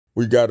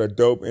We got a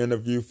dope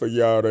interview for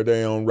y'all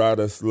today on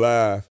Riders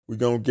Live. We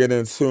gonna get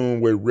in tune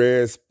with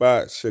Red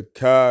Spot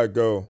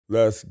Chicago.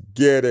 Let's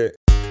get it.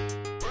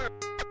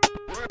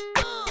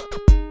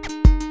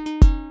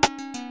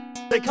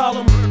 They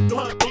call him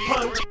Punt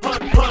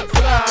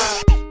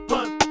Slide.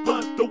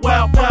 Punt the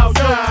Wild Wild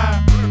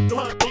Side.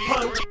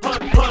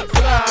 Punt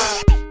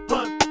Slide.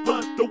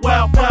 Punt the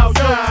Wild Wild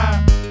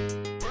Side.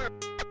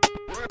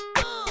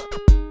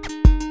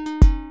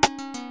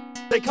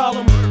 They call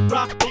him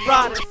Rock the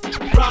Riders.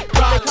 Rock.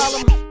 They call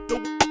him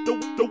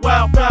the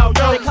Wild Wild.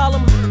 They call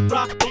him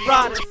Rock the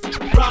Riders.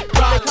 Rock.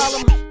 They call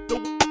him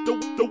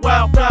the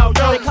Wild Wild.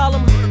 They call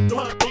him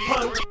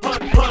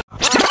Punt.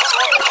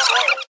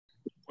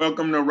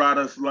 Welcome to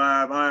Riders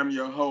Live. I am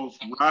your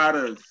host,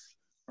 Riders.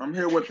 I'm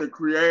here with the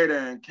creator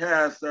and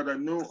cast of a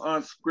new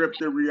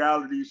unscripted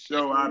reality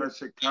show out of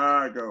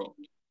Chicago,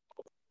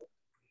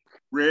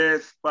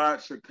 Red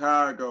Spot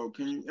Chicago.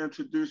 Can you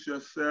introduce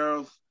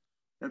yourselves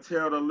and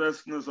tell the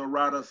listeners of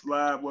Riders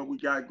Live what we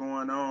got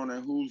going on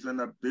and who's in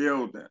the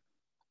building?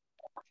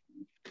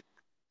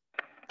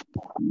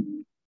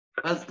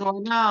 What's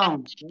going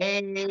on?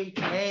 Hey.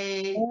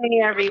 Hey,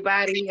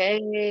 everybody.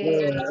 Hey.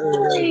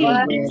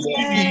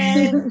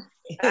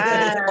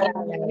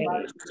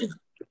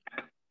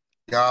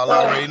 Y'all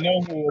already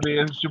know who it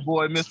is. It's your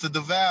boy, Mr.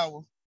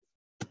 Devour.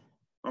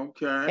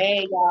 Okay.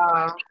 Hey,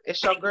 y'all.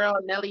 It's your girl,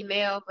 Nelly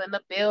Nails, in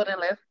the building.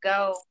 Let's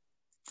go.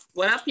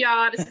 What up,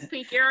 y'all? This is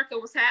Pink Erica.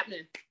 What's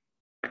happening?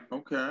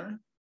 Okay.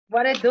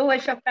 What it do?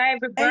 It's your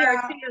favorite bird,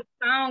 Tia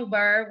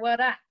Songbird. What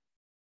up?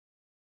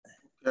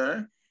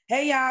 Okay.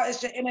 Hey y'all,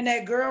 it's your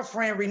internet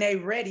girlfriend, Renee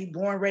Ready.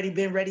 Born ready,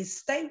 been ready,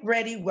 stay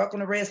ready.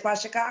 Welcome to Red Spot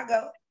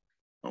Chicago.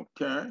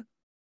 Okay.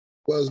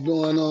 What's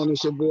going on?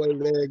 It's your boy,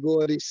 Larry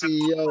Gordy,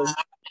 CEO.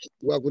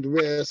 Welcome to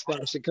Red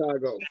Spot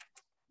Chicago.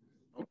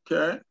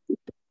 Okay.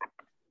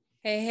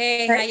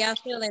 Hey, how y'all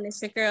feeling?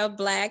 It's your girl,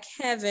 Black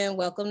Heaven.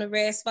 Welcome to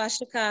Red Spot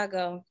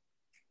Chicago.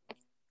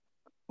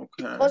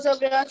 Okay. What's up,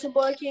 y'all? It's your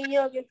boy, King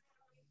Yogi.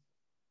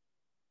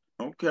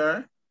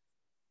 Okay.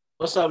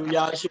 What's up,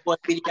 y'all? It's your boy,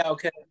 Petey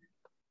Okay.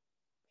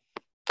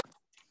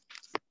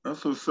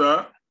 That's what's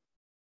up.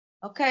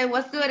 Okay,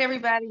 what's good,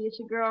 everybody? It's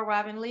your girl,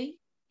 Robin Lee,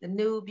 the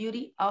new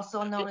beauty,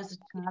 also known as the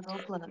Chicago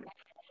Plug.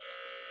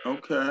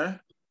 Okay.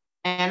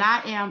 And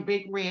I am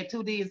Big Red,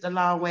 2D's the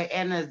long way,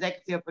 and the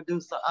executive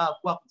producer of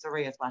Welcome to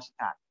Red Spot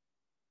Chicago.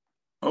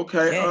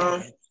 Okay.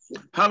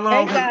 How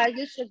long? Hey, guys,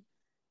 it's your...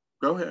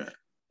 Go ahead.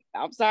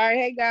 I'm sorry.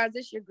 Hey, guys,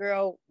 it's your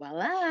girl,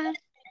 Voila.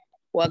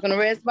 Welcome to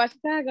Red Spot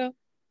Chicago.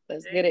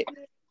 Let's get it.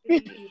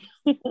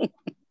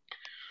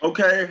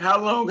 Okay, how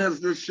long has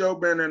this show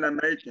been in the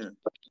making?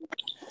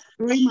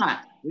 3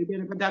 months. We've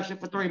been in production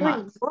for 3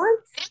 months.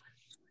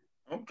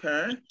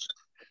 Okay.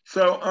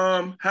 So,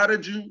 how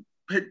did you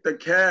pick the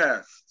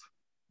cast?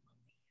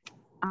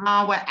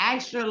 Well,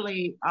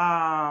 actually,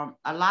 a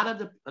lot of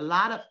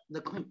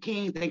the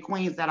kings and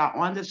queens that are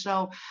on the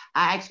show,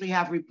 I actually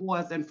have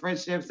reports and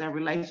friendships and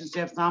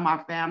relationships. Some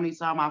are family,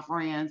 some are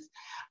friends.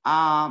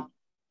 I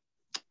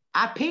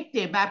picked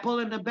it by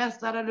pulling the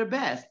best out of the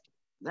best.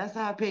 That's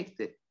how I picked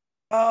it.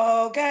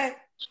 Okay.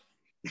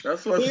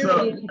 That's what's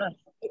up.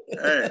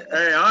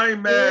 Hey, I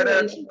ain't mad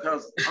at you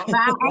because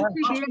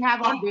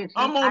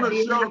I'm on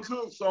the show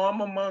too, so I'm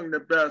among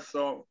the best.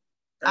 So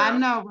I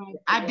know, right?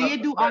 I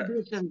did do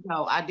auditions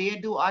though. I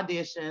did do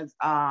auditions.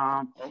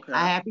 Okay.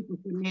 I had people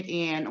submit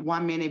in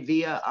 1 minute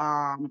via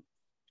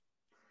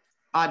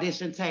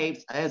audition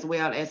tapes as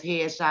well as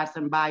headshots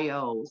and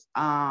bios.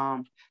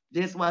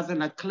 This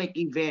wasn't a click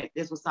event.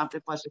 This was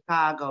something for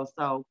Chicago.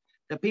 So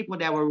the people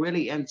that were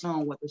really in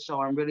tune with the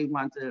show and really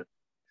wanted to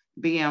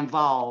be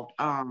involved,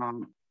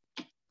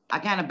 I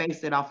kind of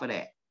based it off of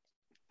that.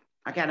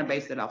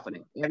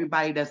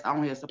 Everybody that's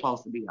on here is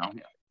supposed to be on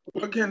here.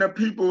 What can the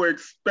people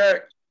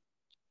expect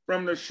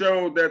from the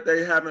show that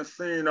they haven't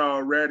seen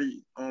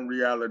already on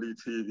reality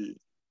TV?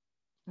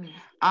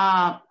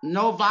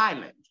 No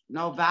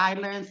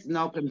violence,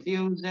 no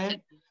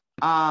confusion.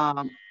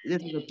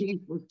 This is a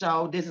peaceful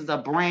show. This is a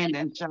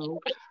branding show.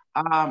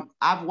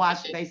 I've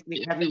watched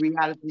basically every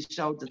reality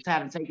show to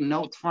try to take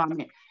notes from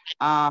it.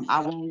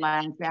 I won't lie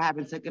and say I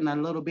haven't taken a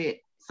little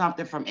bit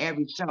something from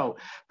every show,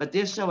 but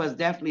this show is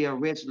definitely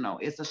original.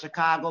 It's a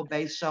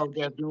Chicago-based show.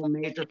 There's no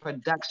major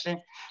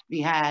production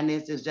behind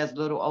this. It's just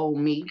little old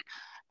me,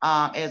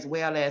 as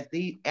well as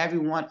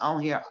everyone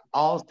on here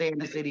all stay in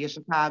the city of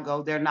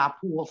Chicago. They're not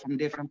pulled from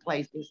different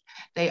places.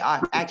 They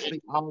are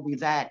actually all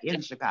reside in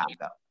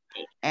Chicago,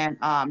 and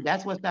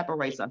that's what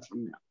separates us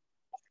from them.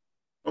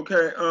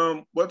 Okay,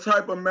 what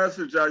type of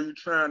message are you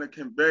trying to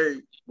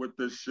convey with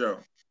this show?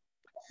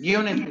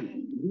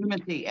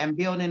 Unity and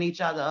building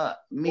each other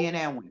up, men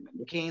and women,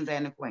 the kings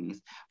and the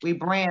queens. We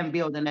brand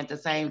building at the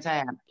same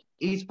time.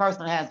 Each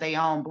person has their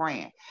own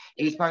brand.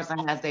 Each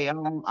person has their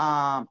own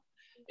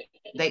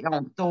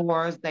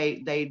stores,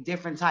 they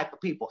different type of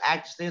people,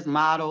 actresses,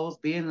 models,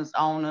 business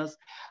owners,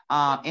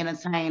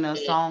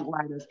 entertainers,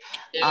 songwriters,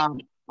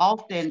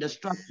 often the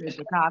structure in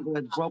Chicago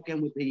is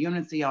broken with the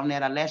unity on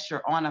that unless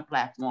you're on a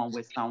platform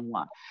with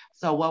someone.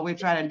 So what we're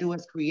trying to do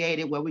is create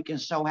it where we can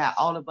show how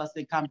all of us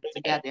can come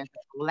together as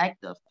a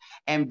collective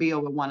and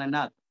build with one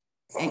another,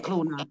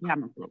 including our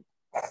camera crew.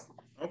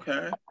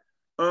 Okay.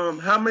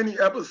 How many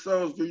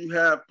episodes do you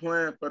have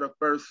planned for the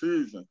first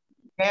season?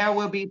 There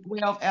will be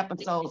 12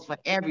 episodes for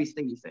every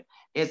season.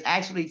 It's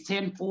actually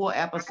 10 full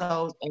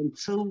episodes and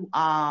 2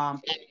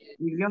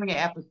 reunion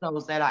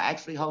episodes that are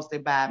actually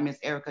hosted by Miss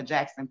Erica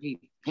Jackson,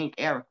 Pink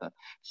Erica.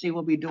 She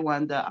will be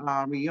doing the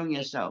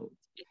reunion shows.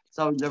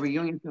 So the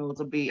reunion shows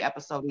will be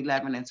episode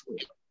 11 and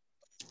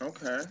 12.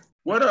 Okay.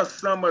 What are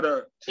some of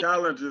the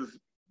challenges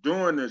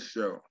doing this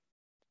show?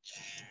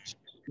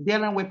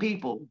 Dealing with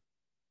people.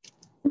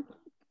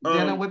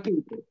 Dealing with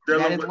people.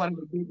 That is one of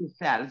the biggest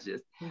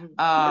challenges.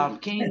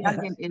 King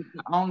Youngin is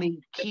the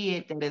only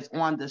kid that is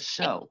on the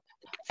show.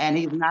 And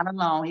he's not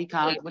alone. He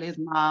comes with his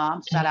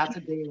mom. Shout out to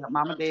Deb,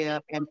 Mama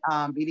Deb, and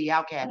BD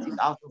Outcast. He's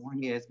also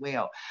on here as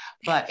well.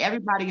 But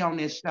everybody on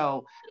this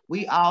show,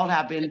 we all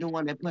have been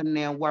doing and putting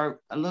in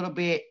work a little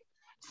bit.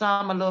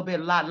 Some a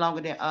lot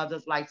longer than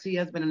others. Like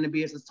Tia's been in the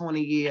business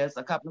 20 years.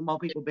 A couple of more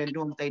people been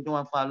doing what they're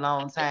doing for a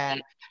long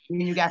time.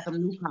 Then you got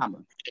some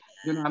newcomers.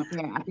 You know what I'm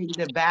saying? I think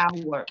that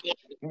Valwork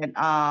and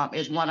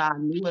is one of our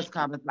newest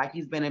comers. Like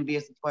he's been in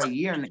business for a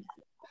year now.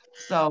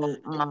 So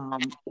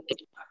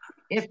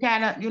it's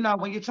kind of, you know,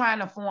 when you're trying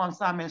to form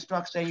something in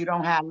structure, you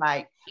don't have,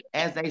 like,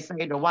 as they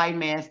say, the white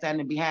man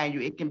standing behind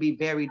you. It can be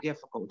very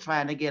difficult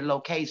trying to get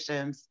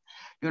locations,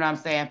 you know what I'm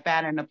saying,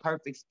 finding the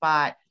perfect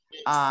spot,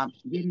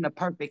 getting the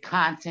perfect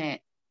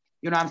content.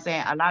 You know what I'm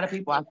saying? A lot of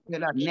people are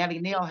still up. Nellie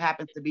Neal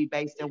happens to be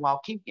based in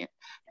Waukegan.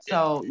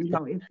 So, you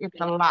know, it's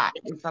a lot.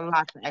 It's a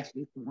lot to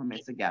actually form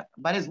it together.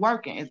 But it's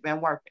working. It's been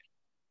working.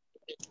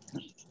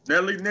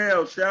 Nellie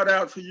Neal, shout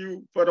out to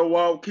you for the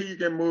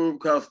Waukegan move,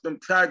 because them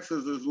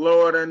taxes is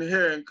lower than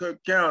here in Cook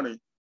County.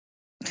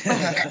 It's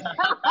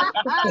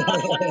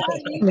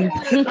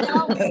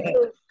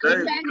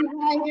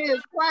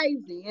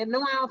crazy. And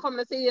no, I'm from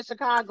the city of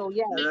Chicago.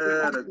 Yeah,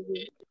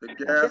 the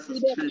gas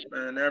is cheap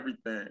and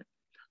everything.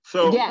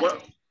 So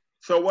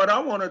what I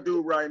want to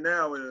do right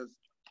now is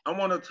I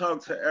want to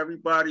talk to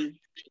everybody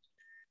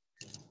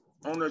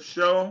on the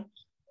show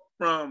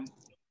from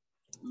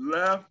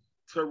left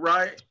to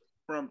right,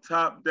 from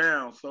top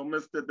down. So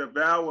Mr.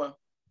 Devour,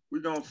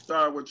 we're going to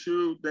start with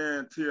you,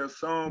 then Tia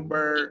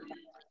Songbird.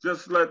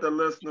 Just let the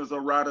listeners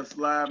of Riders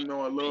Live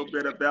know a little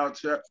bit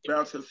about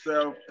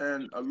yourself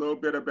and a little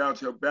bit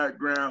about your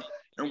background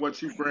and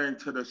what you bring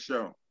to the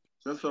show.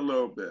 Just a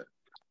little bit.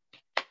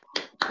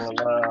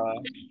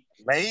 Well,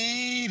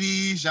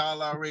 ladies,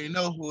 y'all already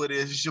know who it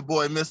is. It's your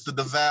boy, Mr.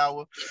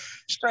 Devour,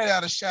 straight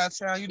out of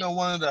Chi-Town. You know,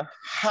 one of the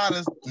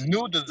hottest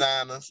new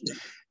designers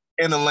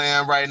in the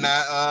land right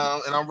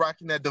now. And I'm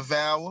rocking that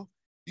Devour.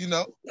 You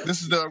know,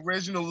 this is the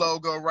original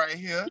logo right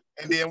here.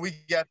 And then we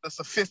got the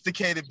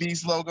Sophisticated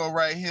Beast logo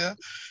right here.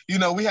 You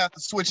know, we have to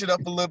switch it up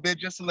a little bit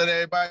just to let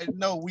everybody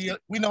know we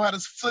know how to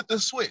flip the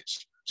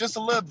switch. Just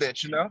a little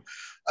bit, you know.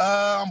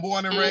 I'm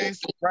born and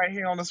raised right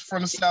here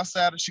from the south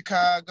side of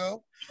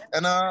Chicago.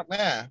 And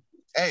man,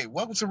 hey,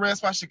 welcome to Red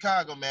Spot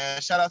Chicago,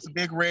 man. Shout out to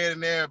Big Red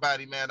and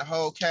everybody, man. The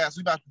whole cast,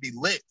 we about to be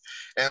lit.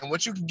 And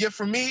what you can get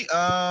from me,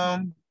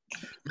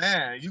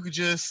 man, you could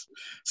just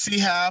see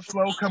how I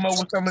flow, come up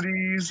with some of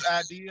these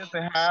ideas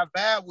and how I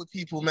vibe with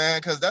people, man,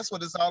 because that's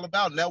what it's all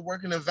about,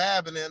 networking and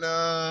vibing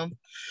and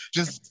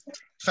just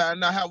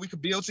finding out how we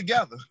could build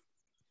together.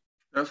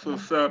 That's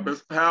what's up.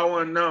 It's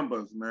power in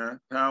numbers, man.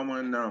 Power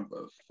in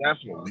numbers.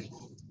 Definitely.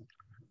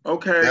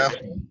 Okay.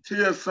 Definitely.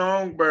 Tia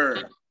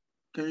Songbird,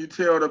 can you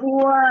tell the...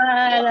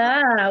 What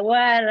up?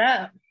 What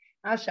up?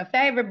 That's your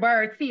favorite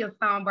bird, Tia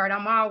Songbird.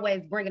 I'm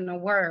always bringing the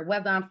word,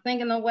 whether I'm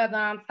singing or whether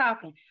I'm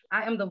talking.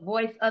 I am the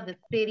voice of the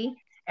city.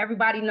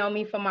 Everybody know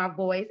me for my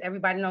voice.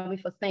 Everybody know me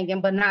for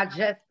singing, but not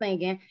just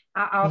singing.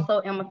 I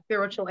also am a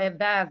spiritual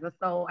advisor.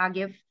 So I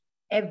give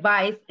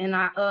advice and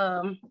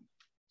I'm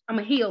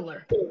a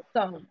healer.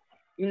 So,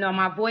 you know,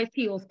 my voice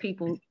heals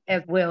people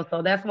as well.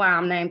 So that's why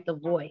I'm named The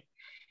Voice.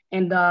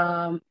 And,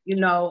 you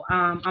know,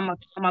 I'm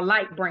a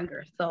light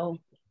bringer. So,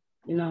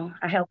 you know,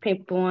 I help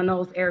people in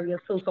those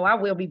areas too. So I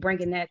will be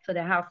bringing that to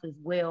the house as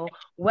well.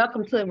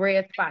 Welcome to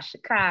Red Spot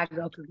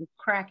Chicago, because it's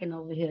cracking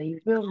over here. You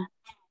feel me?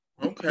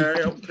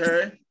 Okay,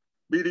 okay.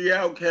 BD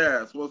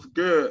Outcast, what's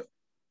good?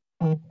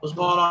 What's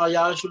going on,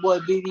 y'all? It's your boy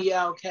BD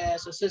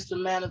Outcast,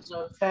 assistant manager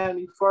of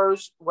Family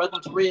First.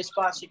 Welcome to Red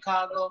Spot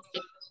Chicago.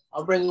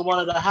 I'm bringing one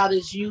of the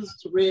hottest youth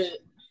to Red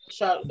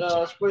Spot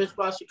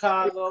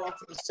Chicago. I'm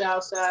from the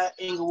South Side,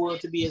 Inglewood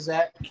to be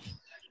exact.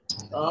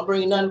 I'm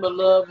bringing nothing but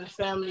love and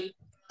family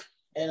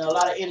and a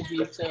lot of energy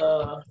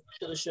to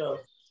the show.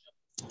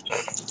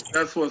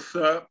 That's what's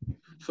up.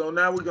 So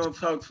now we're gonna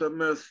talk to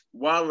Miss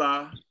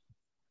Wala.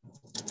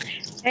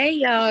 Hey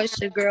y'all, it's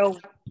your girl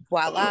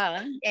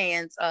Wala,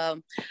 and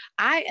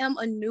I am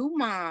a new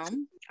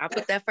mom. I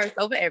put that first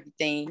over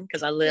everything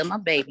because I love my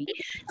baby.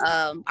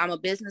 I'm a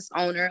business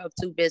owner of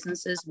 2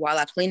 businesses,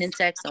 Wala Cleaning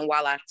Techs and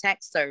Wala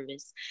Tax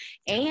Service.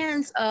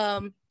 And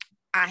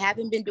I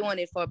haven't been doing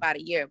it for about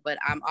a year, but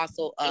I'm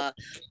also a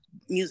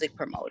music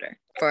promoter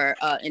for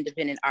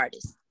independent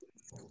artists.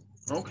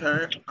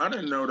 Okay, I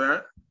didn't know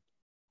that.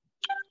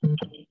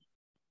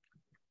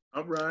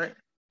 All right.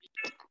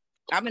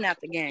 I've been out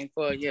the game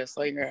for a year,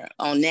 so you're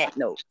on that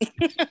note.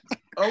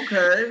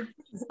 Okay.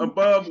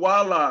 Above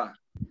Wala,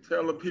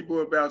 tell the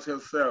people about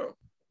yourself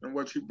and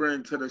what you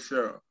bring to the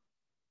show.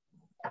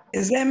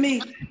 Is that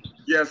me?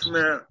 Yes,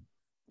 ma'am.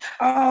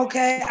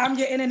 Okay, I'm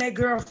your internet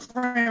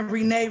girlfriend,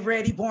 Renee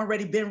Ready, born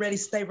ready, been ready,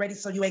 stay ready,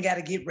 so you ain't got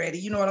to get ready.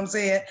 You know what I'm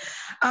saying?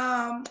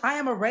 I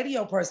am a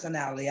radio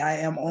personality. I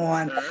have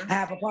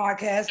a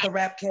podcast, The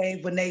Rap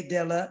Cave with Nate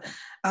Dilla.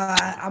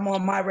 I'm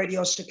on My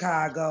Radio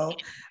Chicago.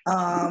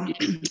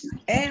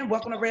 And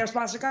welcome to Rare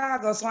Spot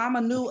Chicago. So I'm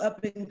a new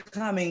up and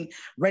coming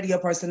radio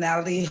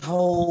personality,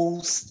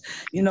 host.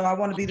 You know, I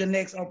want to be the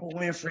next Oprah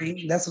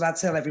Winfrey. That's what I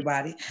tell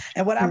everybody.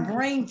 And what I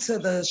bring to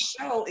the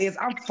show is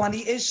I'm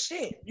funny as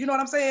shit. You know what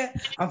I'm saying?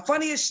 I'm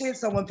funny as shit.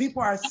 So when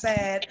people are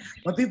sad,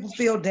 when people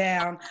feel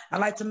down, I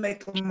like to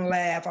make them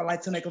laugh. I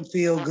like to make them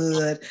feel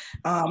good.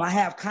 I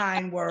have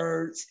kind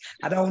words.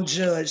 I don't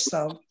judge.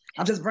 So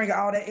I'm just bringing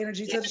all that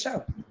energy to the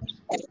show.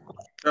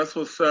 That's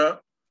what's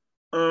up.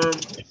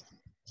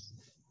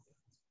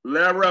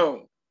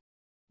 Laro.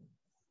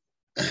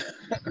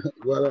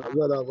 What up?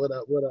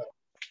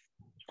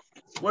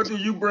 What do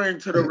you bring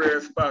to the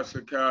Red Spot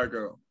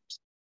Chicago?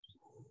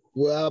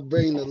 Well, I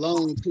bring the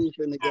long tooth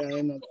in the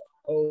game. I'm an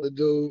older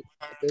dude.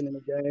 I've been in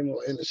the game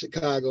or in the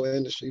Chicago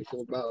industry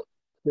for about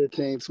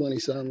 15, 20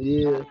 something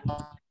years.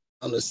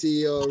 I'm the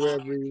CEO of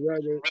Reverie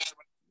Records.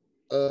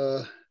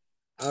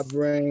 I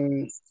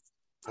bring,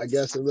 I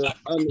guess, a little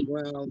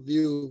underground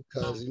view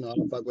because, you know, I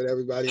don't fuck with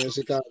everybody in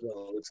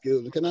Chicago.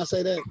 Excuse me. Can I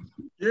say that?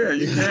 Yeah,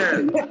 you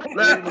can.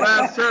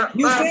 last time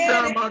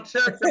I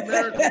checked,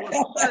 America was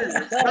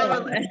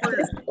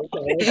free.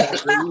 Okay.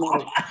 So,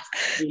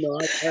 you know, I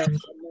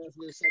mess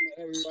with some of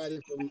everybody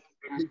from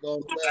people on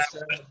the west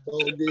side, Bo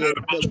Deal,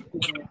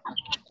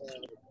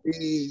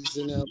 Bees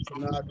and them,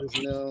 Sinatra's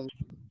and them,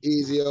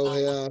 Easy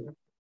O'Hare,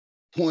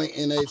 Point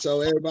and HO.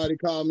 Everybody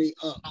call me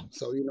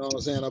So, you know what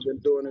I'm saying? I've been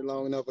doing it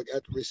long enough. I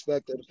got the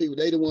respect of the people.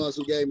 They the ones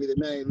who gave me the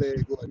name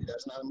Larry Gordy.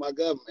 That's not my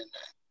government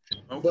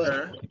name. Okay.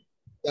 But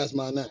that's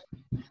my name.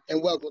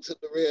 And welcome to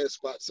the Red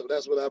Spot. So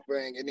that's what I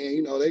bring. And then,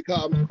 you know, they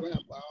call me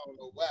Grandpa. I don't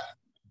know why.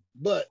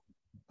 But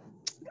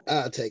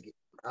I'll take it.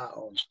 I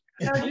own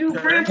it. So you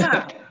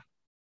Grandpa.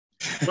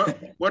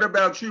 What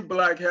about you,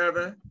 Black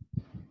Heaven?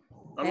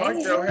 I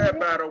like your hair,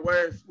 by the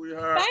way,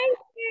 sweetheart. Thank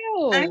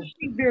you. Thank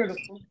you,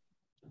 beautiful.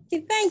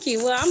 Thank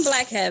you. Well, I'm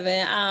Black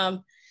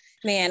Heaven.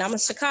 Man, I'm a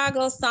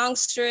Chicago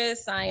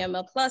songstress. I am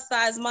a plus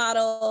size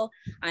model.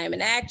 I am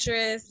an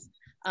actress.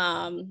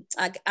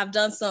 I've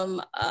done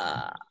some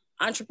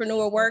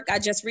entrepreneur work. I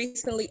just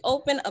recently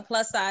opened a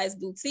plus size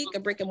boutique, a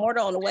brick and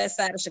mortar on the west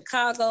side of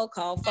Chicago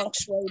called Feng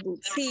Shui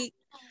Boutique.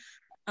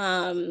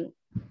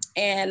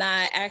 And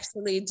I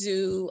actually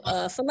do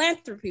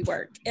philanthropy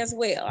work as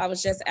well. I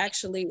was just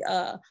actually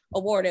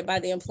awarded by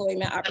the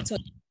Employment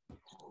Opportunity.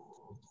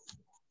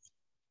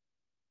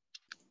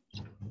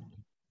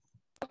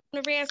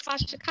 The Red Spot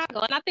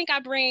Chicago, and I think I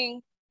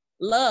bring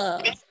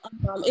love.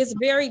 It's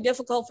very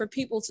difficult for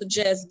people to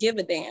just give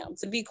a damn,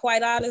 to be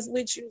quite honest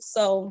with you.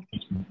 So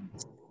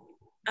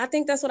I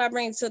think that's what I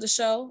bring to the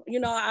show. You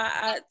know,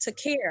 I to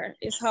care.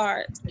 It's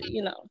hard,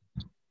 you know,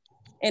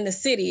 in the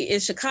city, in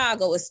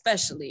Chicago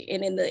especially,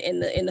 and in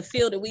the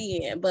field that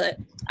we in. But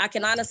I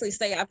can honestly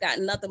say I've got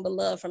nothing but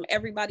love from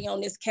everybody on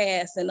this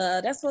cast, and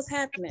that's what's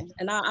happening.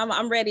 And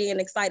I'm ready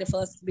and excited for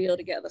us to build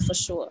together for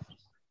sure.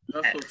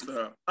 That's what's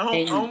up.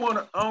 I don't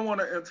want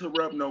to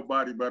interrupt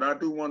nobody, but I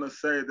do want to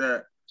say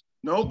that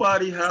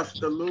nobody has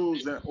to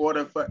lose in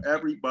order for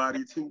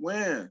everybody to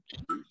win.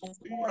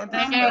 You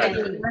understand?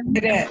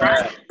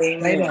 You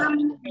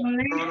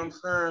know what I'm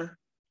saying?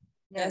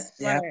 Yes,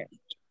 right.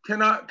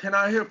 Can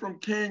I hear from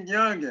King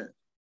Youngin?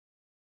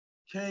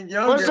 King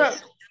Youngin, what's up?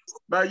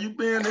 By you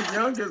being the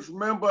youngest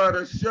member of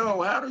the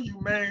show, how do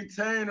you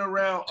maintain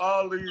around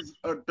all these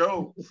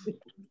adults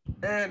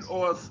and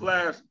or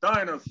 /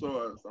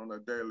 dinosaurs on a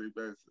daily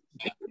basis?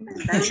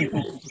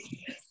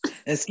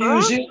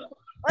 Excuse you?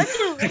 What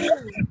you mean?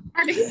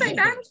 Did he say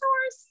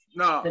dinosaurs?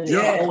 No,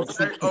 Yeah.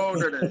 They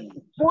older than you.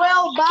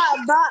 Well,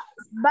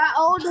 by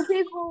older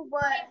people,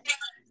 but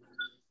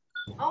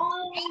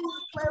only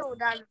play with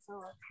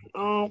dinosaurs.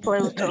 Play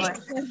with toys.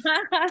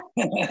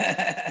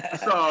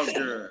 It's all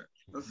good.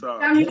 That's all.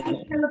 Tell me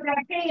what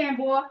that can,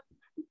 boy.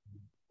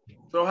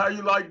 So how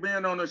you like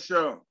being on the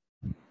show?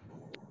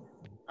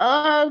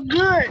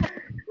 Good.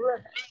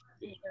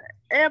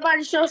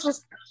 Everybody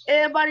shows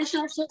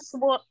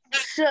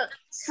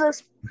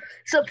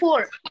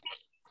support.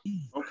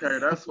 Okay,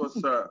 that's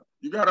what's up.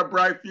 You got a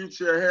bright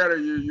future ahead of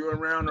you. You're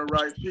around the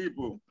right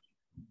people.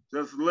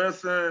 Just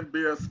listen,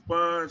 be a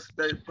sponge,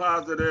 stay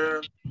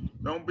positive.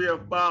 Don't be a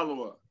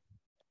follower.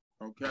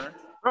 Okay?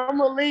 I'm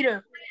a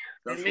leader.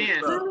 That's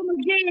Amen. what's up.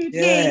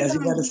 Yes, you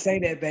gotta say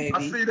that, baby.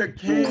 I see the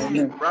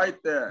king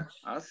right there.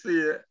 I see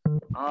it.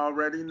 I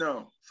already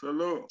know.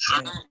 Salute.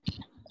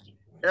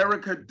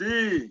 Erica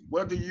D,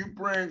 what do you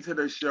bring to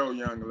the show,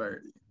 young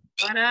lady?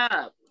 What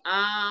up?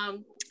 I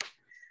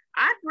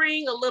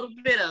bring a little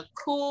bit of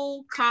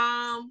cool,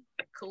 calm,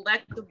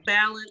 collective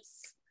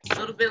balance, a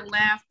little bit of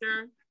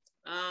laughter,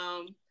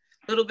 a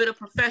little bit of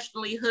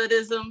professionally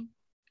hoodism.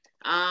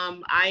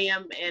 I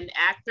am an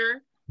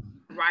actor,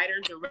 writer,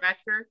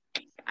 director.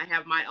 I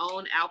have my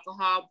own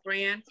alcohol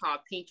brand called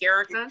Pink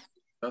Erica.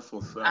 That's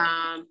what's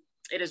up.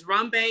 It is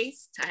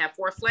rum-based. I have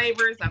 4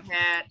 flavors. I've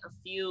had a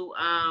few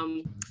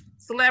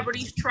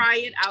celebrities try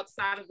it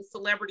outside of the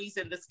celebrities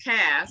in this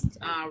cast.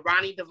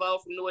 Ronnie DeVoe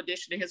from New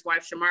Edition and his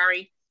wife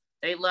Shamari,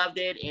 they loved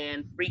it,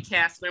 and 3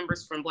 cast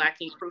members from Black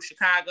Ink Crew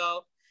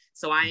Chicago.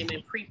 So I am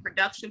in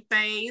pre-production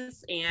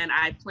phase, and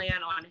I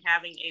plan on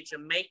having a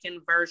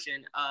Jamaican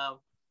version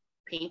of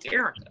Pink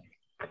Erica.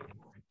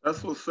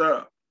 That's what's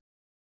up.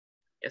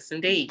 Yes,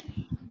 indeed.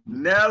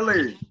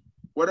 Nelly,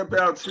 what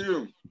about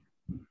you?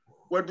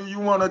 What do you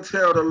want to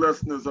tell the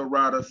listeners of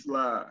Ride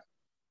Slide?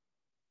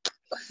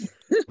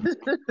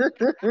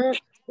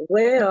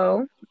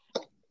 Well,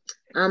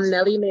 I'm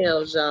Nelly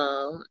Nails,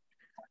 y'all.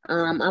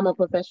 I'm a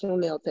professional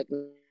nail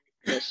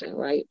technician,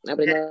 right? I've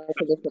been in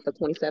this for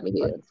 27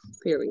 years,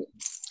 period.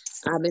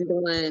 I've been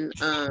doing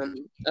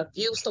a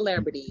few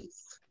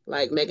celebrities,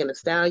 like Megan Thee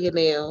Stallion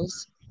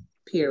nails,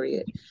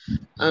 period.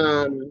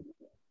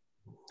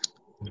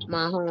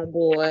 My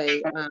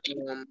homeboy,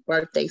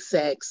 Birthday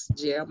Sex,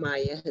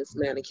 Jeremiah, his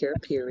manicure,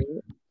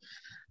 period.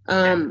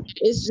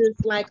 It's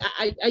just like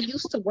I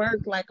used to work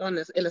like in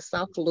a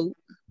soft loop,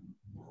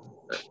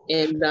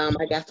 and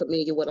I got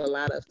familiar with a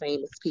lot of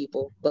famous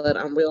people, but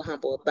I'm real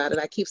humble about it.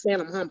 I keep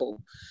saying I'm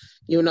humble,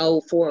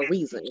 for a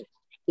reason,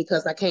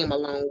 because I came a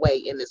long way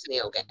in this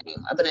nail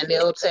game. I've been a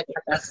nail tech,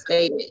 like I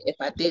stated, if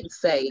I didn't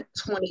say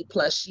 20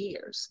 plus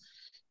years.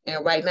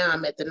 And right now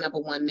I'm at the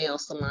 #1 nail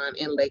salon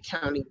in Lake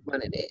County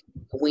running it.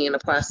 We in the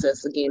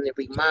process of getting it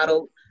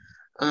remodeled.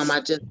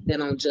 I just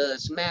been on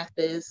Judge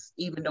Mathis.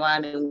 Even though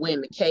I didn't win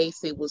the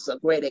case, it was a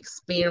great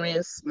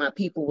experience. My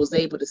people was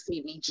able to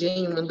see me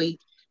genuinely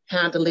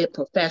handle it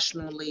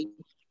professionally.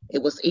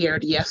 It was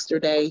aired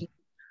yesterday.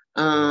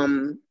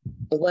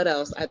 What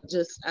else? I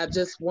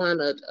just won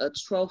a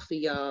trophy,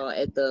 y'all,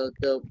 at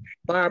the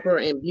Barber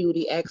and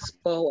Beauty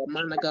Expo a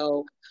month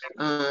ago.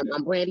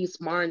 I'm Brandy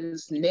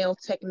Martin's nail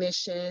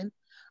technician.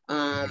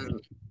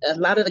 A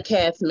lot of the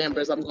cast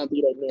members, I'm gonna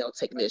be their nail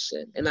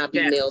technician, and I'll be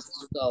nails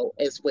to go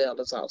as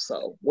well as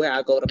also where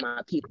I go to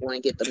my people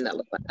and get them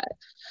nullified.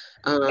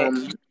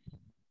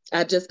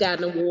 I just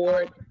got an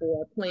award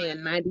for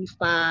playing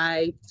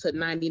 95 to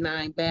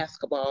 99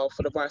 basketball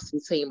for the varsity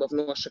team of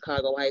North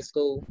Chicago High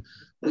School.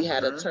 We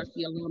had a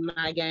turkey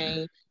alumni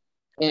game,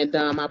 and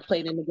I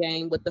played in the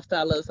game with the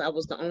fellas. I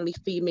was the only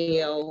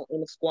female in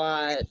the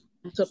squad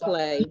to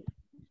play.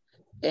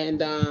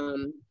 And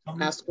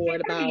I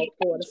scored about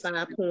 4 to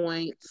 5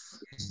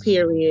 points,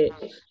 period,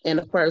 in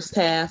the first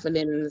half. And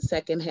then in the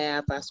second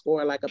half, I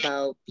scored like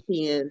about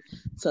 10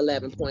 to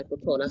 11 points.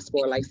 Before I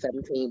scored like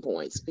 17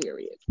 points,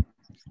 period.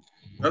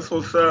 That's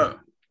what's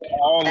up.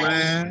 Oh,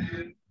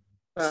 man.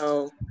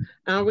 So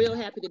I'm real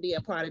happy to be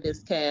a part of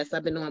this cast.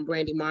 I've been on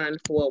Brandy Martin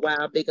for a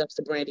while. Big ups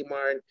to Brandy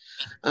Martin.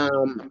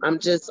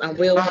 I'm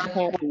real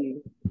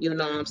happy, you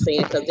know what I'm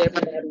saying? Because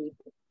everybody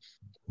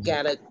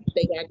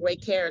they got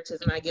great characters,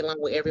 and I get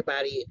along with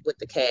everybody with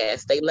the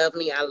cast. They love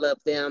me, I love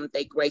them.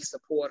 They great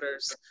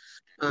supporters.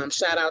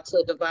 Shout out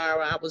to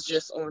Devara. I was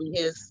just on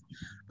his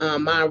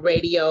my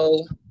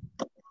radio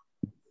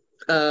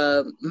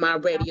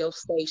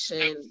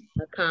station,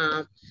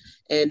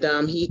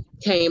 and he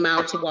came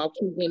out to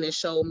Waukegan and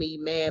showed me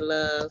mad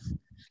love.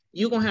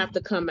 You're gonna have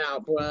to come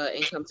out, bruh,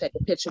 and come take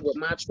a picture with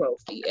my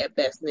trophy at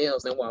Best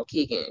Nails in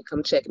Waukegan.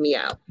 Come check me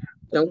out.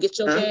 Don't get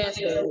your gas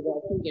there in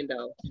Waukegan,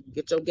 though.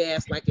 Get your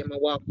gas like in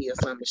Milwaukee or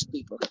something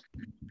cheaper.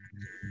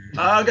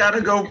 I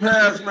gotta go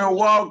past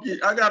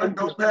Milwaukee. I gotta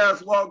go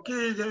past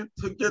Waukegan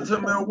to get to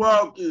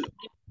Milwaukee.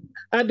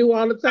 I do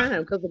all the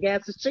time because the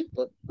gas is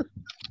cheaper.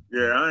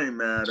 Yeah, I ain't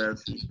mad at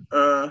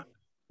you.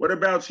 What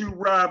about you,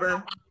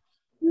 Robin?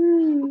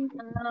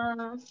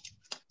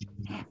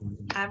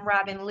 I'm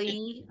Robin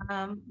Lee.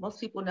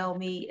 Most people know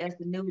me as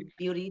the New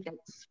Beauty.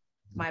 That's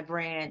my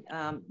brand,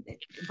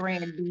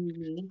 brand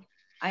B.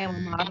 I am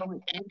a model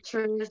and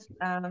actress.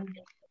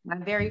 My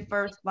very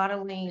first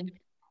modeling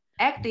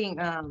acting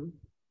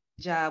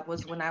job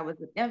was when I was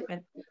an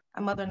infant.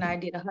 My mother and I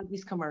did a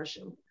Huggies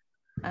commercial.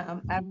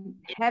 I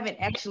haven't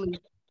actually,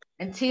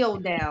 until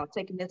now,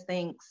 taken this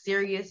thing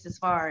serious as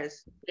far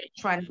as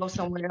trying to go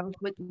somewhere else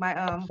with my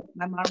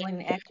my modeling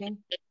and acting,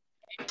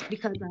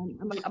 because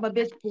I'm a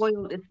bit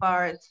spoiled as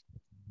far as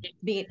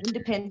being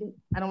independent.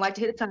 I don't like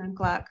to hit a time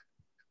clock.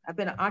 I've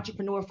been an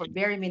entrepreneur for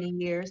very many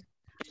years.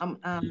 I'm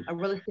a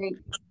real estate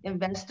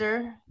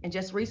investor, and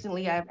just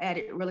recently I've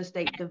added real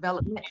estate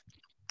development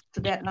to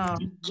that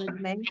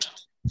resume.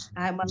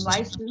 I'm a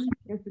licensed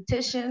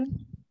esthetician,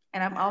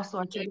 and I'm also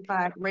a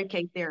certified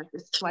Reiki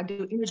therapist, so I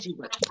do energy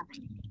work.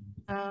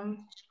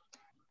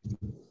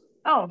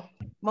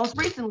 Most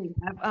recently,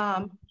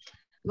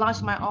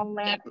 launched my own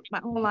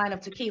line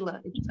of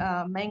tequila. It's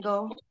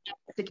mango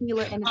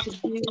tequila, and it's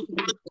infused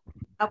with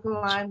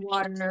alkaline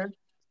water,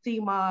 sea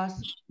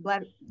moss,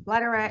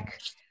 bladderwrack,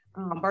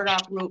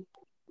 burdock root,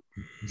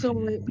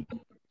 turmeric,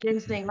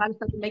 ginseng, a lot of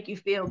stuff to make you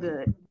feel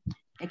good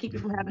and keep you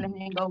from having a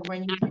hangover,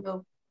 and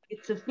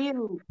to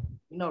feel,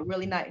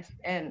 really nice.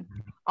 And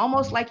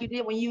almost like you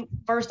did when you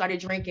first started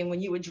drinking.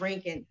 When you were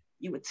drinking,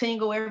 you would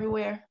tingle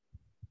everywhere,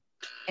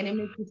 and it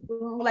makes you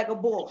feel like a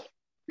bull.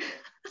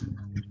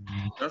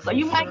 So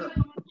you might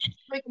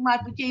drink my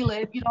tequila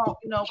if you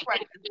don't,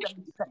 practice.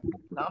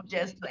 I'm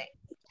just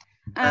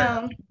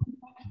saying.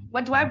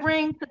 What do I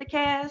bring to the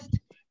cast?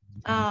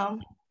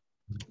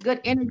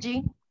 Good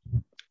energy.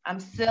 I'm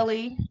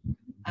silly.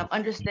 I'm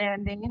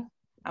understanding.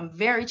 I'm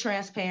very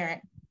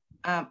transparent.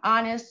 I'm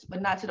honest,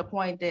 but not to the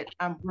point that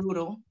I'm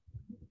brutal.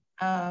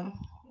 I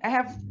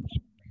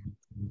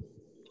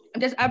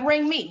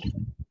bring me.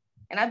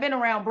 And I've been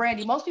around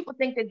Brandy. Most people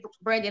think that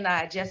Brandy and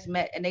I just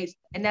met, and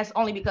that's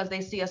only because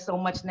they see us so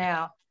much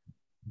now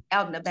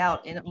out and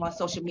about and on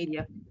social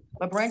media.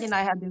 But Brandy and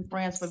I have been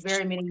friends for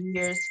very many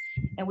years,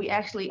 and we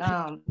actually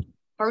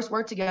first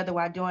worked together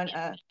while doing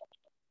a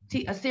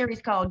series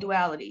called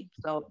Duality.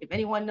 So if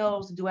anyone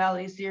knows the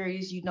Duality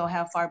series, you know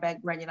how far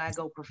back Brandy and I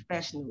go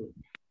professionally.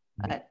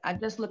 I'm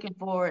just looking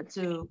forward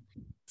to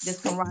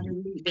this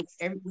camaraderie that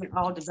we're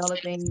all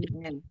developing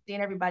and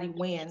seeing everybody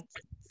win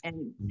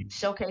and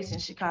showcasing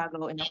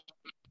Chicago and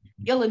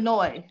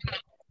Illinois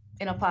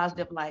in a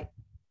positive light.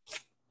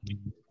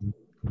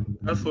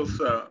 That's what's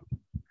up.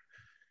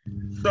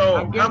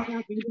 So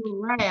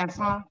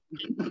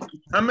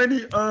how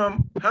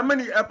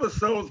many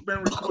episodes been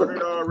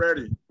recorded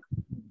already?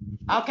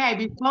 Okay,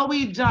 before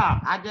we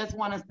jump, I just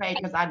want to say,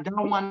 because I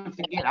don't want to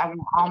forget, I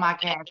want all my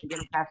cast to get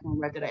a passport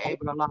whether they're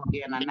able to log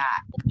in or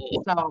not.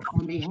 So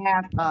on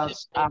behalf of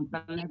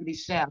Celebrity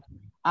Chef,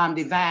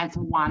 Divine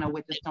Tawana,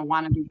 which is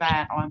Tawana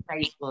Divine on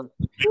Facebook.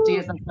 She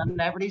is a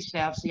celebrity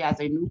chef. She has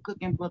a new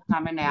cooking book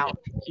coming out.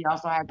 She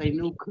also has a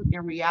new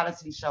cooking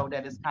reality show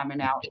that is coming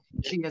out.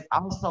 She is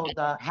also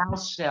the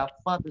house chef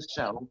for the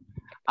show.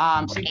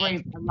 She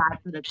brings a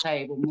lot to the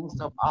table.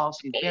 Most of all,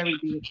 she's very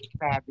big and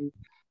savvy.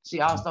 She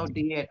also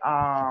did,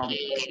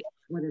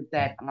 what is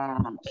that?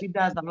 She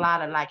does a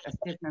lot of like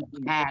assistance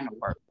behind the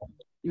work.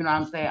 You know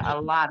what I'm saying?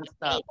 A lot of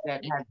stuff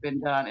that has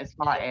been done as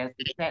far as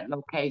the set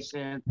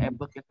locations and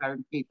booking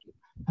certain people.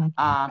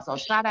 So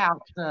shout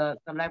out to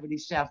Celebrity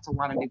Chef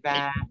Tawana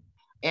Divine,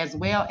 as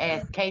well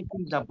as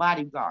Casey the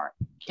Bodyguard.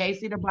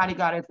 Casey the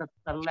Bodyguard is a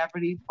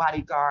celebrity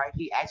bodyguard.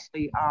 He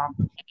actually,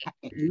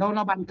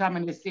 nobody come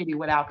in this city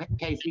without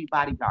Casey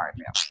Bodyguard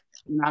now.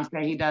 You know what I'm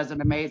saying? He does an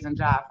amazing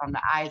job, from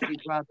the Isley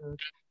Brothers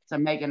to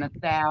Megan Thee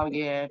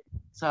Stallion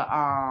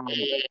to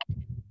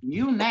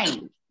you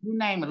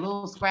name it,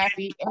 Little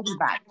Scrappy,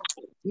 everybody.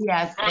 He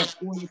has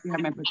escorted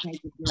them and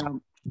protected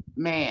them,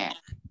 man,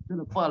 to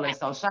the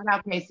fullest. So shout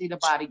out Casey the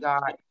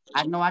Bodyguard.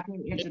 I know I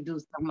can't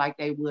introduce them like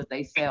they would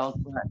themselves,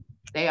 but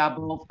they are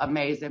both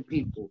amazing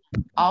people.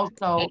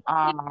 Also,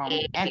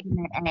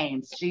 Antoinette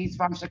Ames. She's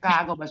from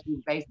Chicago, but she's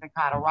based in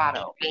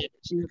Colorado.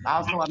 She is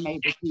also a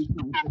major key to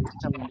the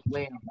show as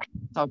well.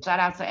 So shout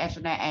out to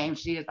Antoinette Ames.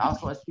 She is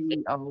also a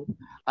CEO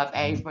of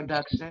Ames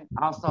Production.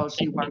 Also,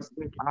 she works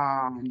with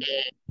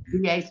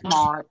D.A.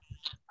 Smart.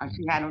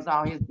 She handles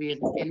all his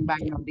business.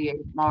 Anybody know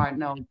D.A. Smart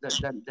knows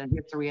the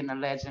history and the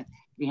legend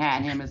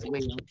behind him as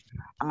well.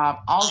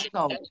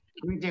 Also,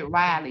 Bridget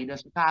Riley, the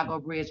Chicago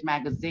Bridge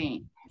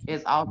Magazine,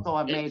 is also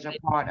a major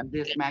part of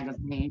this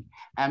magazine,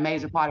 a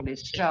major part of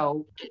this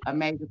show, a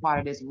major part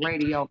of this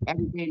radio,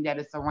 everything that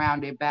is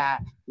surrounded by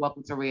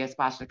Welcome to Red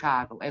Spot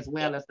Chicago, as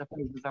well as the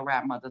Faces of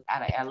Rap Mothers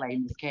out of LA,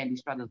 Miss Candy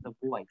Struthers, the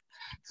voice.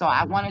 So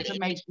I wanted to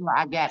make sure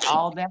I got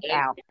all that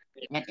out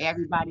and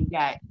everybody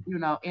got,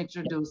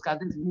 introduced, because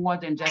it's more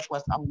than just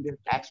what's on this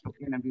actual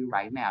interview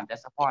right now.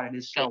 That's a part of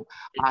this show,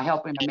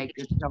 helping to make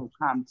this show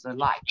come to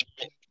life.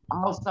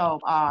 Also,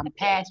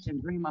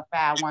 Passion, Dreamer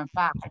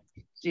 515.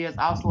 She is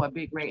also a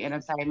big, great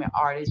entertainment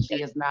artist.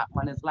 She is not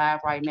on this live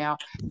right now,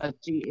 but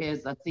she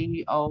is a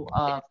CEO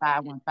of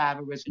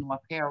 515 Original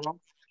Apparel.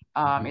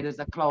 It is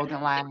a clothing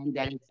line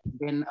that has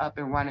been up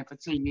and running for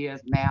 2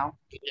 years now,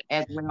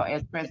 as well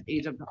as Prince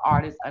Egypt, the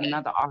artist,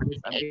 another artist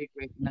of big,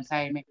 great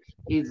entertainment.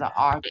 He's an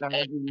author,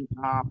 he's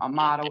a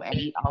model, and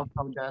he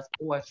also does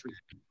poetry.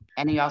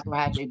 And he also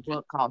has a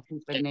book called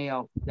Tooth and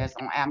Nail that's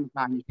on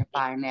Amazon. You can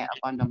find that up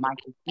under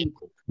Michael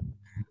People.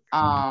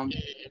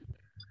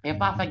 If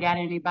I forgot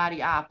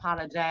anybody, I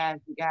apologize,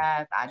 you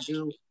guys. I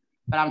do,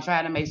 but I'm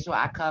trying to make sure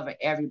I cover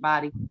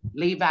everybody.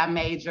 Levi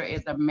Major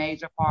is a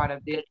major part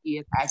of this. He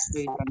is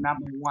actually the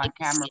 #1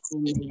 camera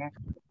crew man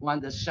on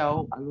the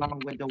show,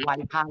 along with the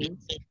White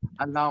Collins,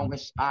 along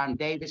with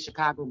David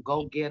Chicago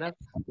Go-Getter,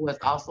 who is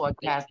also a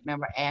cast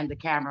member and the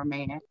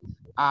cameraman.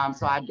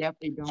 So I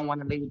definitely don't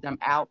want to leave them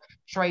out.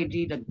 Trey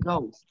G, the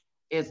Ghost,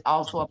 is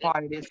also a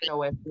part of this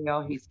show as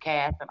well. He's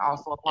cast and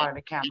also a part of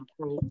the camera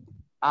crew.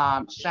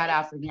 Shout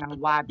out to him,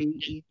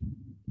 YBE,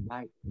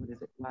 like, what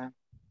is it, like?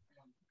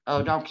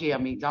 Oh, don't kill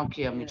me,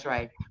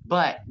 Trey.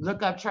 But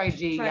look up Trey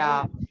G,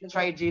 y'all.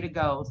 Trey G the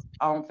Ghost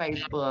on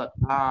Facebook.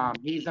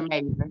 He's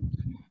amazing.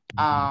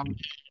 No.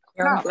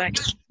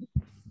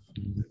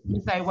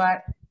 You say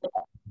what?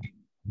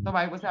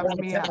 Somebody was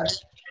helping me out.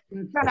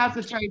 Shout out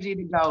to Trey G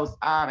the Ghost.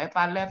 If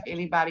I left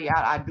anybody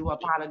out, I do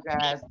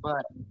apologize.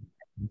 But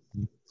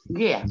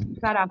yeah,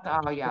 shout out to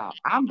all y'all.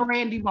 I'm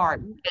Brandy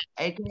Martin,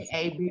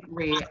 aka Big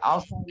Red,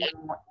 also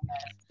known as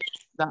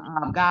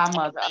the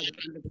godmother of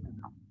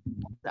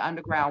the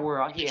underground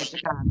world here in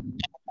Chicago.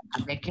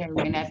 I've been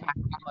carrying that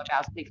title for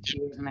about 6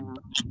 years now.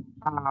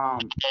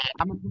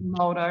 I'm a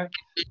promoter.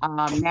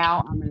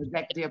 Now I'm an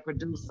executive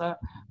producer,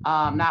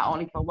 not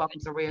only for Welcome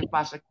to Red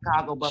Spot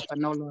Chicago, but for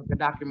No Love, the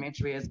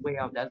documentary as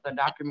well. That's a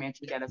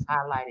documentary that is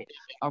highlighted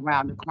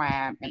around the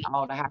crime and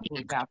all the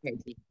high-profile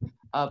cases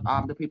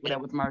of the people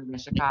that was murdered in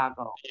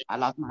Chicago. I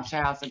lost my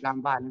child to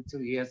gun violence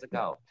 2 years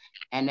ago,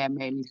 and that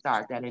made me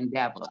start that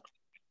endeavor.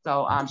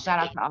 So shout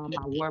out to all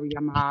my warrior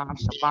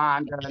moms,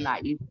 Shavonda,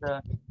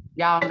 Naisa,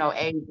 y'all know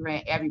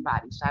Adrian,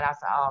 everybody. Shout out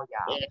to all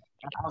y'all.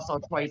 And also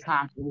Troy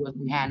Thompson, who was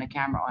behind the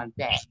camera on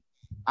that.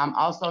 I'm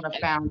also the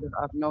founder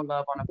of No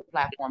Love on the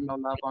Platform, No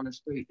Love on the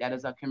Street. That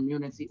is a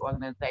community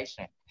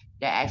organization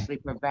that actually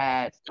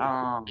provides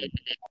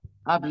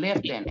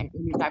uplifting and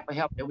any type of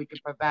help that we can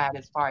provide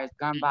as far as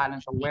gun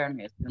violence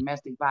awareness,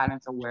 domestic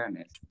violence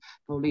awareness,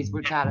 police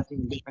brutality,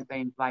 and different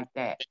things like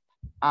that.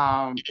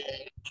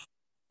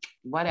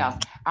 What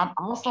else? I'm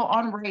also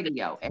on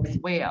radio as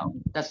well,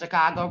 the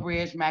Chicago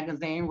Bridge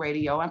Magazine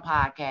radio and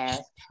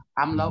podcast.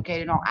 I'm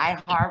located on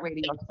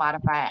iHeartRadio,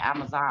 Spotify,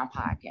 Amazon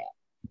podcast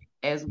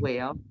as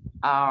well.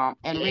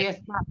 And Red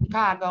Spot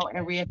Chicago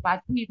and Red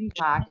Spot TV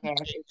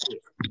podcast is here.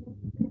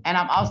 And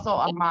I'm also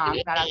a mom.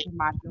 Shout out to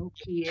my 2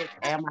 kids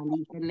and my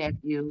niece and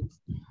nephews.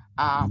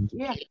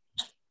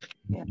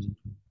 Yeah.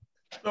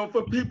 So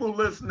for people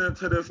listening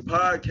to this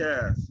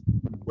podcast,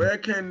 where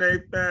can they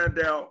find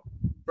out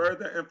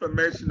further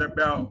information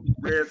about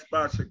Red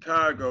Spot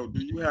Chicago?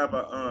 Do you have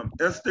a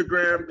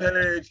Instagram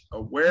page, a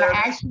web?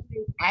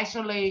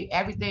 Actually,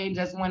 everything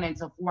just went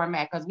into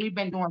format because we've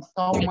been doing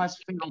so much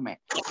filming.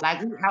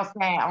 Like we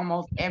outside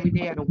almost every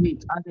day of the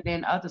week, other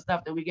than other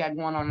stuff that we got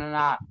going on in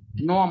our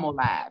normal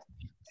lives.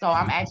 So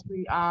I'm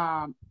actually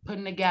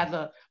putting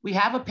together, we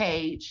have a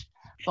page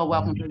for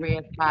Welcome to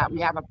Red Spot. We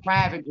have a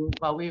private group,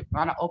 but we're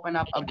gonna open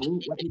up a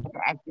group where people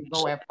can actually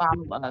go and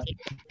follow us,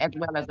 as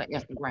well as an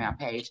Instagram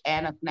page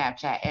and a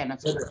Snapchat and a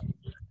Twitter.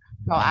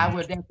 So I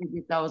will definitely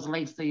get those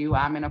links to you.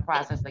 I'm in the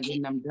process of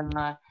getting them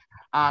done.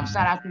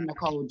 Shout out to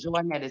Nicole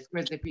Jordan, that is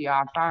Christy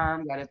PR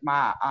Firm, that is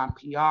my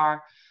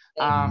PR.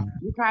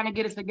 We're trying to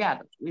get it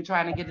together.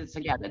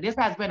 This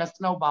has been a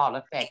snowball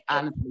effect,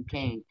 honestly,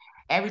 King.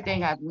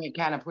 Everything has went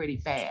kind of pretty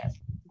fast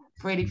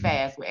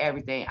with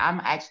everything.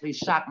 I'm actually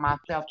shocked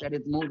myself that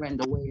it's moving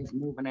the way it's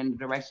moving in the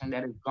direction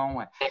that it's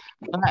going.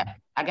 But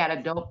I got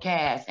a dope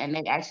cast, and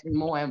they actually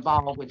more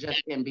involved with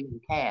just them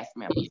being cast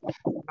members.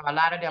 So a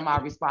lot of them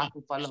are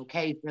responsible for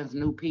locations,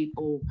 new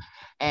people,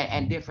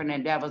 and different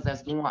endeavors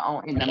that's going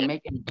on in the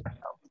making.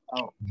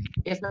 So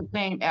it's the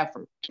same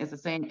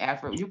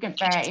effort. You can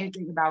find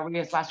anything about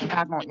Red Spot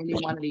Chicago on any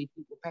one of these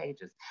people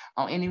pages,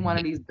 on any one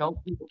of these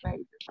dope people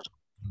pages.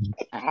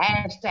 A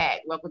hashtag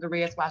Welcome to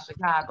Red Spot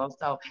Chicago.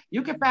 So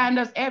you can find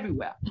us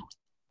everywhere.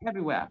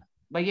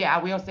 But yeah,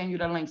 I will send you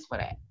the links for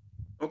that.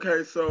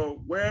 Okay,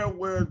 so where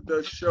will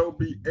the show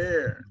be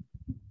aired?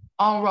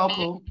 On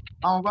Roku,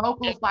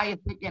 Fire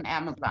Stick, and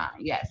Amazon.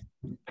 Yes,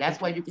 that's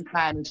where you can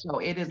find the show.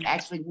 It is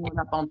actually going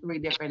up on 3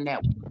 different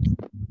networks.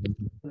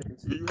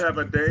 Do you have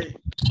a date?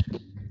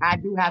 I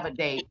do have a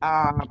date.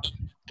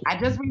 I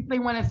just recently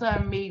went into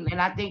a meeting,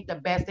 and I think the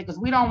best thing, because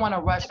we don't want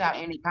to rush out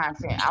any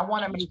content. I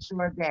want to make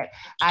sure that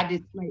I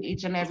display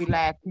each and every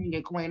last king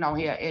and queen on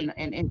here in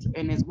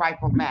its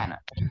rightful manner.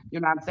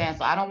 You know what I'm saying?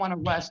 So I don't want to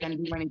rush and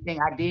do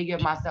anything. I did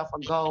give myself a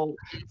goal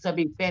to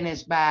be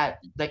finished by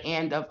the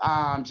end of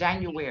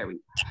January.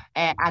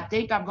 And I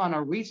think I'm going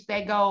to reach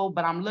that goal,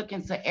 but I'm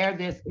looking to air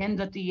this in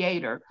the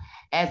theater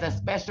as a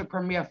special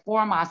premiere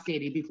for my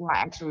city before I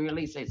actually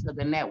release it to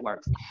the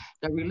networks.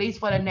 The release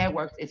for the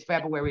networks is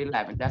February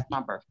 11th. That's my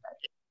birthday.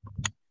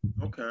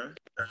 Okay.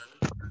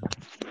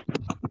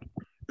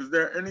 Is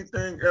there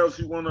anything else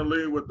you want to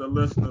leave with the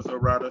listeners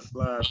of Ride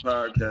Slide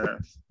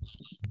podcast?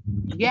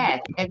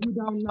 Yes. If you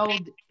don't know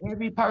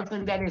every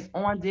person that is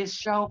on this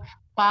show,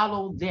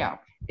 follow them.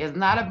 It's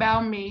not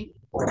about me,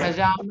 because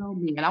y'all know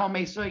me, and I want to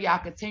make sure y'all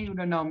continue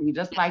to know me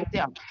just like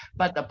them.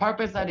 But the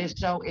purpose of this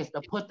show is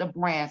to put the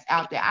brands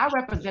out there. I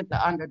represent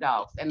the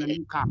underdogs and the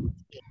newcomers.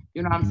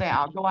 You know what I'm saying?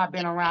 Although I've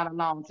been around a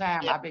long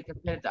time, I've been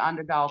considered the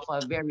underdog for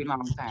a very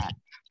long time,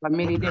 for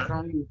many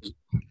different reasons.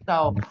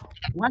 So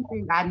one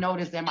thing I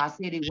noticed in my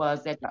city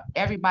was that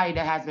everybody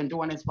that has been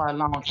doing this for a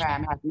long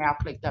time has now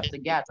clicked up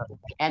together,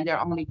 and they're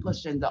only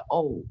pushing the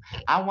old.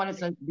 I wanted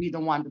to be the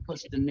one to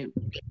push the new,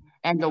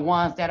 and the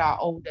ones that are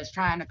old that's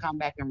trying to come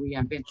back and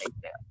reinvent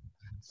themselves.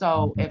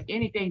 So if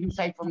anything you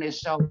say from this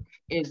show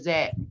is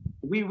that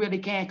we really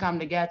can come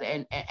together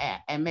and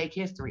make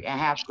history and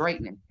have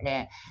greatness.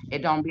 And it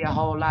don't be a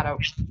whole lot of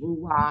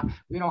hoo-ha.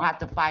 We don't have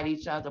to fight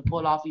each other,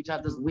 pull off each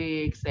other's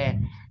wigs,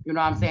 and you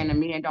know what I'm saying? The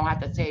men don't have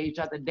to tear each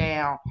other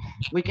down.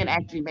 We can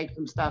actually make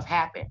some stuff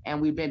happen,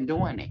 and we've been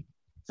doing it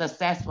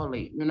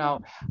successfully. You know,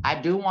 I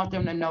do want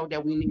them to know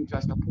that we need your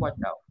support,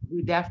 though.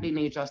 We definitely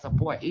need your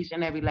support. Each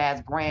and every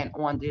last brand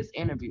on this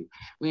interview,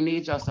 we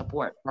need your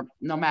support,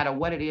 no matter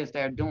what it is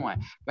they're doing,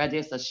 whether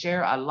it's a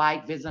share, a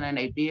like, visiting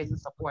their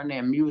business, supporting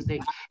their music.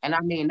 And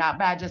I mean, not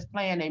by just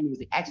playing their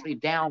music, actually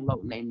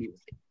downloading their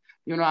music.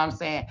 You know what I'm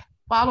saying?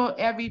 Follow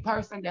every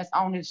person that's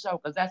on this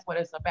show, because that's what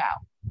it's about.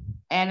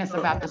 And it's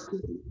about the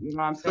city, you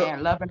know what I'm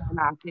saying? Loving on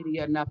our city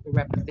enough to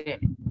represent it.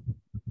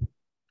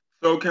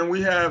 So can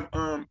we have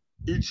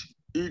each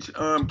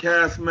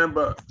cast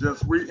member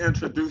just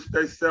reintroduce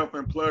themselves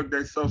and plug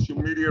their social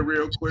media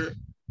real quick?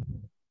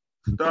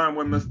 Starting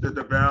with Mr.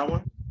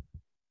 DeValwa.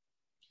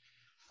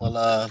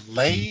 Well,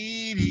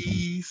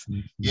 ladies,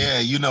 yeah,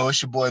 you know,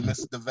 it's your boy,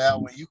 Mr.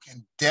 DeValwa. You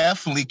can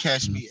definitely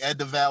catch me at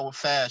DeValwa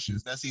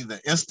Fashions. That's either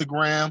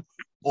Instagram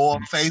or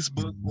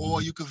Facebook,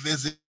 or you can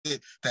visit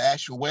the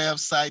actual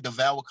website,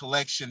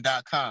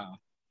 devalwacollection.com.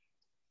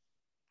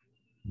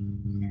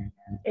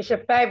 It's your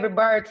favorite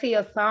bird,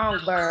 Tia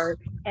Songbird,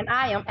 and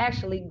I am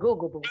actually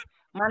Googleable.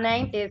 My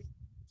name is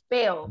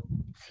spelled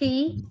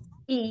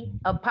T-E-A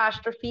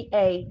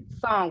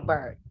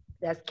Songbird.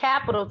 That's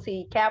capital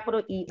T,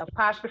 capital E,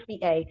 apostrophe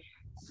A,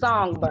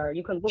 Songbird.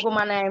 You can Google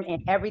my name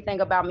and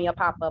everything about me will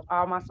pop up,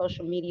 all my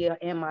social media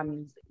and my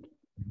music.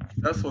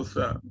 That's what's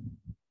up.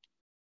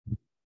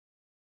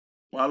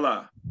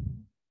 Voila.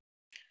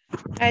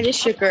 Hi, this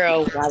is your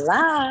girl,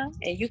 Voila.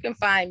 And you can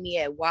find me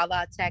at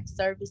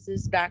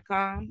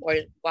voilataxservices.com or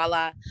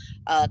Voila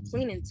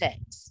Cleaning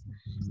Tax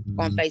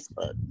on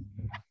Facebook.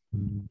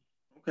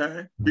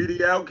 Okay.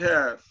 BD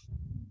Outcast.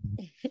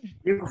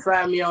 You can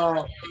find me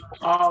on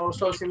all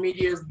social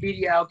medias,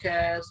 BD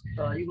Outcast.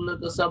 You can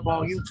look us up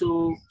on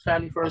YouTube,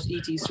 Family First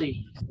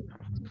ETC.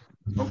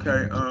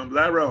 Okay,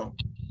 Laro.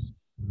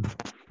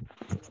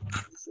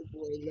 It's your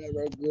boy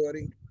Laro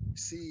Gordy,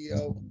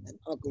 CEO and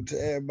uncle to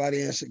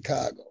everybody in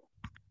Chicago.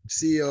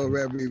 CEO of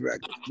Reverie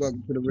Records.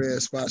 Welcome to the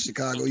Red Spot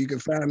Chicago. You can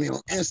find me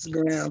on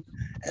Instagram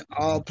and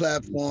all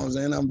platforms,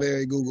 and I'm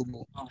very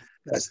Googleable.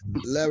 That's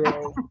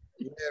Laro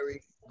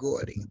Larry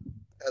Gordy.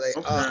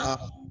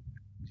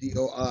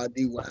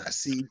 LARRGORDY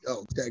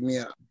CEO. Check me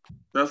out.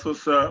 That's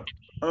what's up.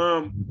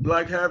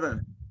 Black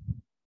Heaven.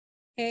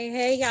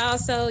 Hey, y'all.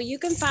 So you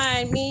can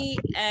find me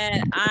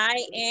at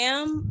I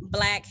Am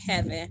Black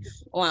Heaven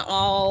on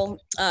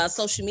all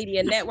social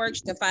media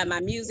networks. You can find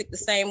my music the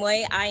same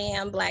way, I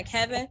Am Black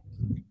Heaven.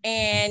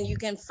 And you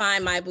can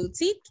find my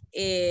boutique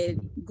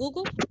in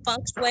Google,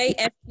 Funk Shui,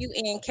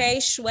 F-U-N-K,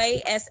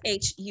 Shui,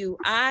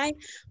 S-H-U-I,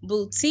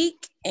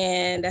 boutique.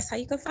 And that's how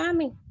you can find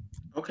me.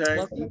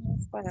 Okay.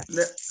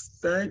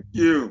 Thank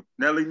you.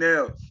 Nelly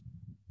Nails.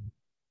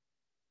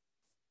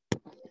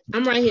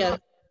 I'm right here.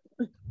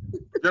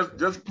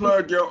 Just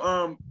plug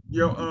your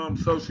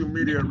social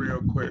media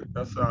real quick.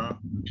 That's all.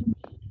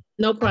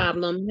 No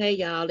problem. Hey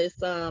y'all,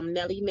 it's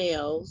Nelly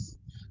Nails.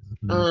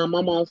 I'm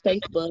on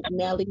Facebook,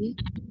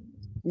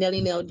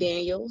 Nelly Nail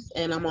Daniels,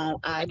 and I'm on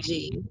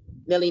IG,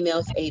 Nelly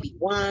Nails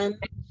 81,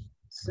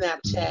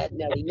 Snapchat,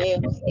 Nelly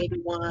Nails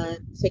 81,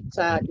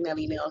 TikTok,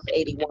 Nelly Nails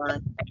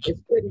 81. It's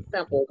pretty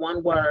simple.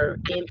 One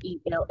word,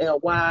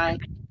 NELLYNAILZ.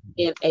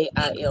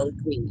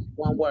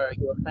 One word.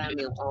 You will find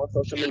me on all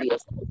social media.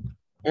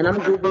 And I'm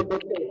Google.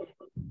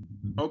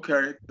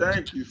 Okay,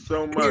 thank you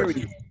so much.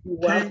 You're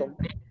welcome.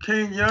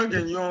 King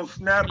Youngin, you on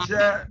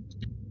Snapchat?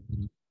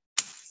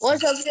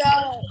 What's up,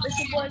 y'all? It's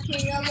your boy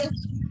King Youngin.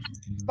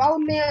 Follow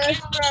me on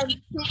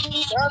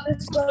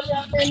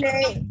Instagram,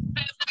 King_Youngin.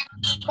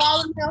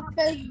 Follow me on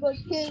Facebook,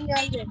 King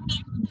Youngin.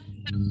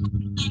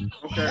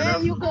 Okay.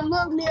 And you can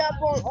look me up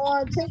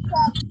on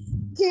TikTok,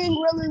 King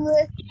Really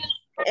Lit.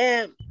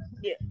 And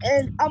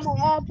I'm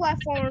on all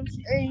platforms.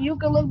 And you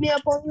can look me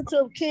up on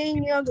YouTube,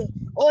 King Youngin.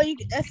 Or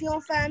if you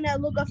don't find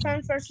that, look up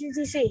Family First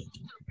UTC.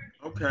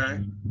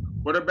 Okay.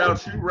 What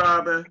about you,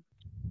 Robin?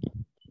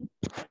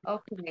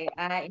 Okay,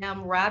 I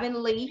am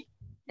Robin Lee,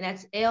 and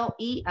that's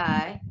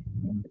L-E-I.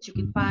 But you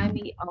can find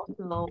me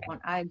also on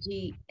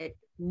IG at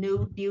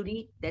New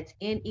Beauty. That's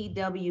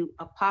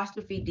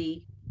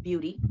NEW_D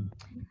Beauty.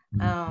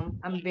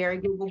 I'm very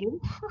Googleable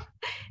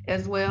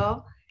as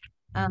well.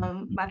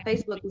 My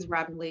Facebook is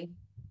Robin Lee.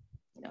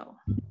 You know,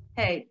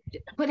 hey,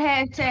 put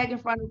hashtag in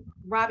front of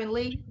Robin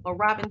Lee or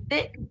Robin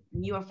Thick,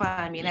 and you'll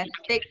find me. And that's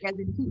Thick as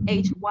in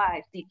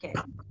T-H-Y-C-K.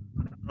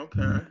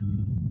 Okay.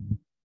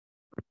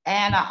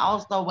 And I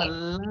also would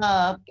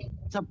love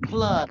to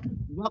plug.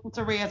 Welcome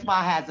to Red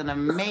Spot has an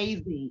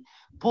amazing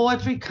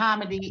poetry,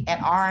 comedy,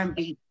 and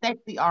R&B,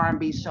 sexy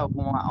R&B show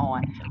going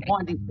on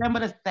December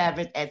the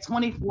 7th at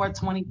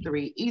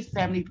 2423 East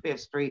 75th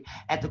Street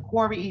at the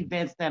Corey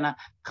Event Center.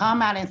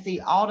 Come out and see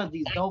all of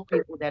these dope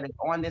people that is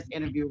on this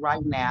interview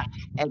right now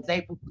as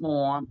they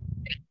perform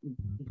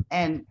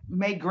and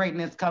make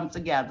greatness come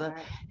together.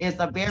 It's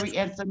a very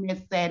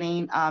intimate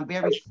setting,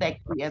 very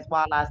sexy, as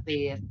Wala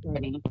says,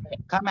 setting.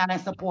 Come out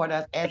and support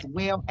us, as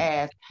well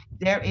as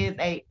there is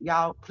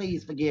y'all,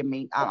 please forgive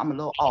me, I'm a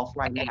little off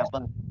right now,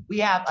 but we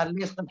have a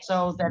list of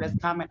shows that is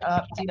coming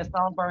up. Tia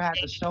Songbird has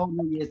a show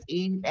New Year's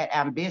Eve at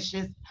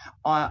Ambitious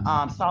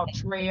on Salt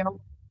Trail.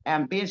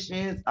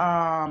 Ambitious,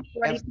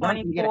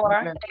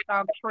 2024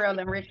 Salt Trail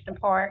in Richmond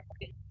Park.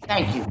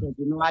 Thank you, because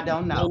you know I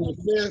don't know.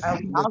 We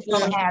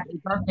also have a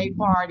birthday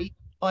party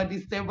on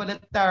December the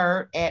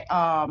 3rd at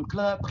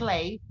Club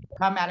Clay.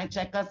 Come out and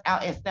check us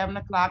out at 7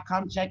 o'clock.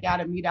 Come check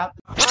out and meet out.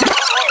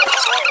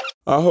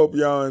 I hope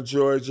y'all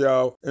enjoyed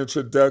y'all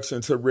introduction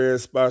to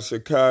Red Spot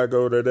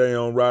Chicago today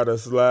on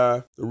Riders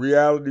Live. The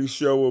reality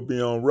show will be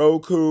on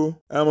Roku,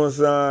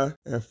 Amazon,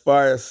 and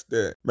Fire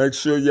Stick. Make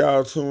sure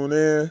y'all tune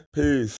in. Peace.